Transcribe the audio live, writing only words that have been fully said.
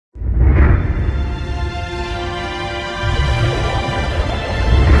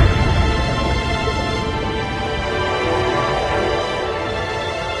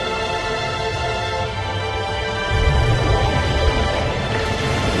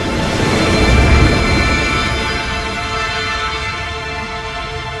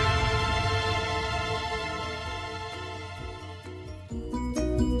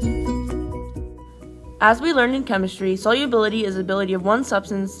As we learned in chemistry, solubility is the ability of one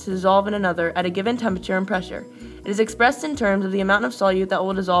substance to dissolve in another at a given temperature and pressure. It is expressed in terms of the amount of solute that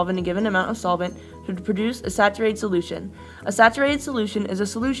will dissolve in a given amount of solvent to produce a saturated solution. A saturated solution is a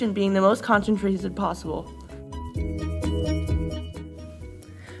solution being the most concentrated possible.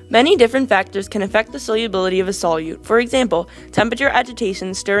 Many different factors can affect the solubility of a solute. For example, temperature,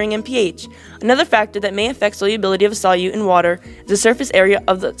 agitation, stirring, and pH. Another factor that may affect solubility of a solute in water is the surface area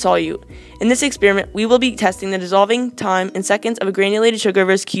of the solute. In this experiment, we will be testing the dissolving time in seconds of a granulated sugar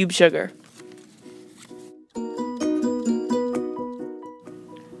versus cube sugar.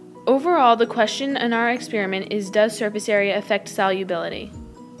 Overall, the question in our experiment is, does surface area affect solubility?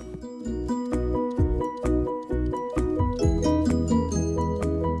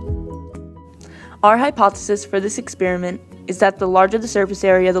 Our hypothesis for this experiment is that the larger the surface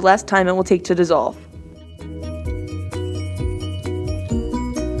area, the less time it will take to dissolve.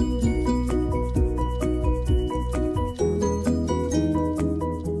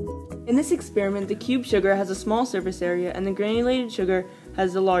 In this experiment, the cube sugar has a small surface area and the granulated sugar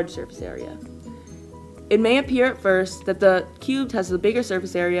has a large surface area. It may appear at first that the cube has a bigger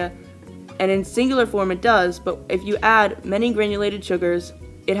surface area, and in singular form it does, but if you add many granulated sugars,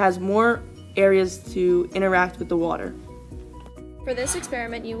 it has more areas to interact with the water. For this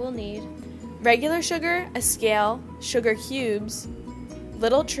experiment, you will need regular sugar, a scale, sugar cubes,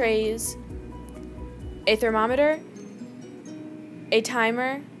 little trays, a thermometer, a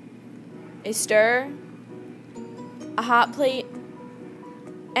timer, a stirrer, a hot plate,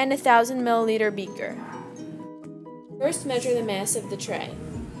 and a 1,000 milliliter beaker. First, measure the mass of the tray.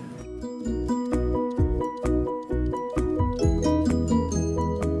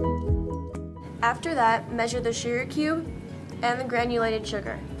 After that, measure the sugar cube and the granulated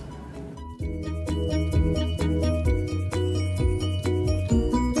sugar.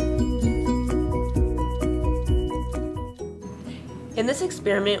 In this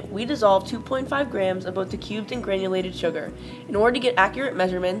experiment, we dissolved 2.5 grams of both the cubed and granulated sugar. In order to get accurate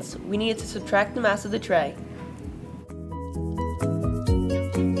measurements, we needed to subtract the mass of the tray.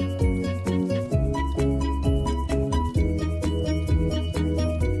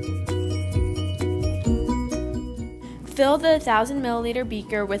 Fill the 1,000 milliliter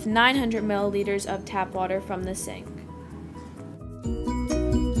beaker with 900 milliliters of tap water from the sink.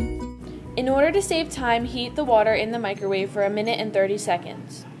 In order to save time, heat the water in the microwave for 1 minute and 30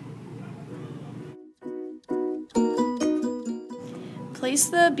 seconds. Place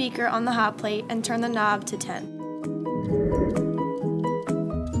the beaker on the hot plate and turn the knob to 10.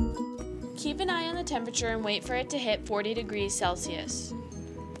 Keep an eye on the temperature and wait for it to hit 40 degrees Celsius.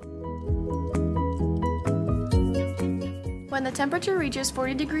 When the temperature reaches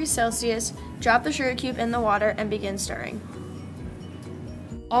 40 degrees Celsius, drop the sugar cube in the water and begin stirring.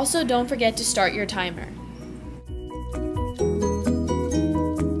 Also, don't forget to start your timer.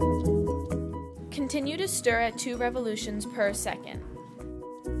 Continue to stir at 2 revolutions per second.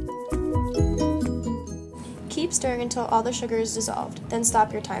 Keep stirring until all the sugar is dissolved, then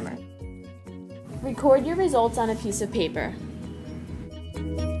stop your timer. Record your results on a piece of paper.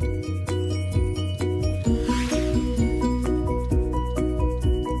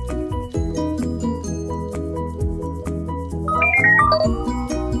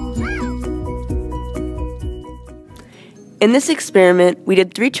 In this experiment, we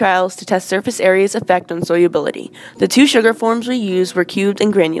did 3 trials to test surface area's effect on solubility. The 2 sugar forms we used were cubed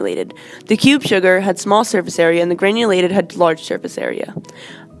and granulated. The cube sugar had small surface area and the granulated had large surface area.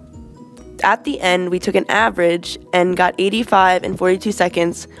 At the end, we took an average and got 85 and 42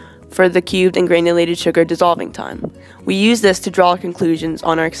 seconds for the cubed and granulated sugar dissolving time. We used this to draw our conclusions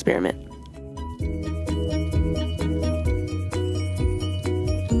on our experiment.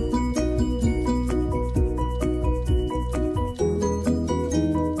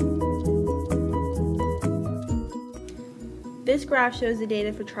 This graph shows the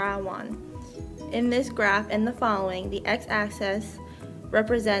data for trial 1. In this graph and the following, the x-axis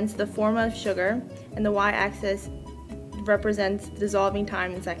represents the form of sugar and the y-axis represents dissolving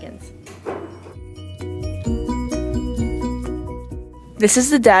time in seconds. This is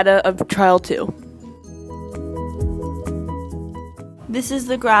the data of trial 2. This is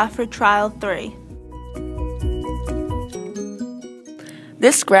the graph for trial 3.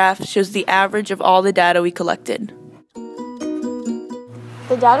 This graph shows the average of all the data we collected.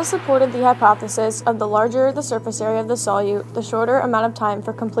 The data supported the hypothesis of the larger the surface area of the solute, the shorter amount of time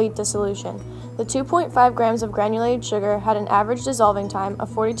for complete dissolution. The 2.5 grams of granulated sugar had an average dissolving time of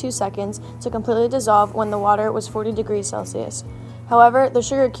 42 seconds to completely dissolve when the water was 40 degrees Celsius. However, the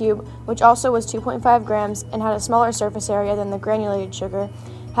sugar cube, which also was 2.5 grams and had a smaller surface area than the granulated sugar,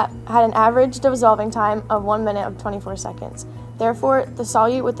 had an average dissolving time of 1 minute of 24 seconds. Therefore, the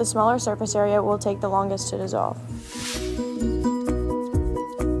solute with the smaller surface area will take the longest to dissolve.